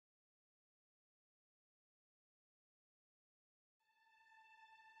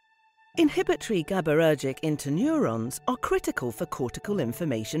Inhibitory GABAergic interneurons are critical for cortical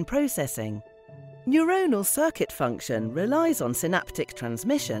information processing. Neuronal circuit function relies on synaptic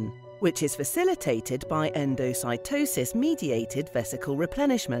transmission, which is facilitated by endocytosis-mediated vesicle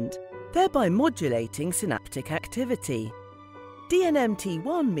replenishment, thereby modulating synaptic activity.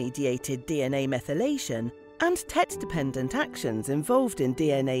 DNMT1-mediated DNA methylation and TET-dependent actions involved in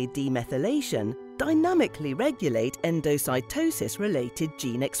DNA demethylation dynamically regulate endocytosis-related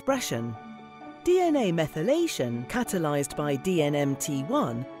gene expression. DNA methylation, catalyzed by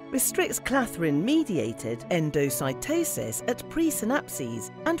DNMT1, restricts clathrin-mediated endocytosis at presynapses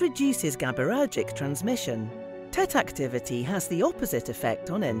and reduces GABAergic transmission. TET activity has the opposite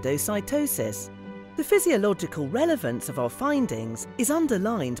effect on endocytosis. The physiological relevance of our findings is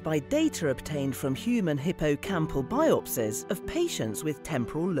underlined by data obtained from human hippocampal biopsies of patients with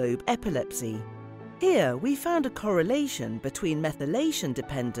temporal lobe epilepsy. Here, we found a correlation between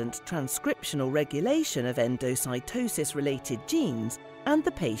methylation-dependent transcriptional regulation of endocytosis-related genes and the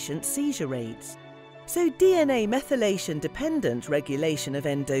patient's seizure rates. So DNA methylation-dependent regulation of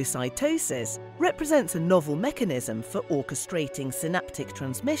endocytosis represents a novel mechanism for orchestrating synaptic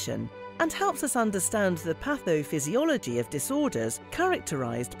transmission and helps us understand the pathophysiology of disorders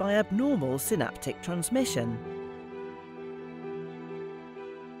characterized by abnormal synaptic transmission.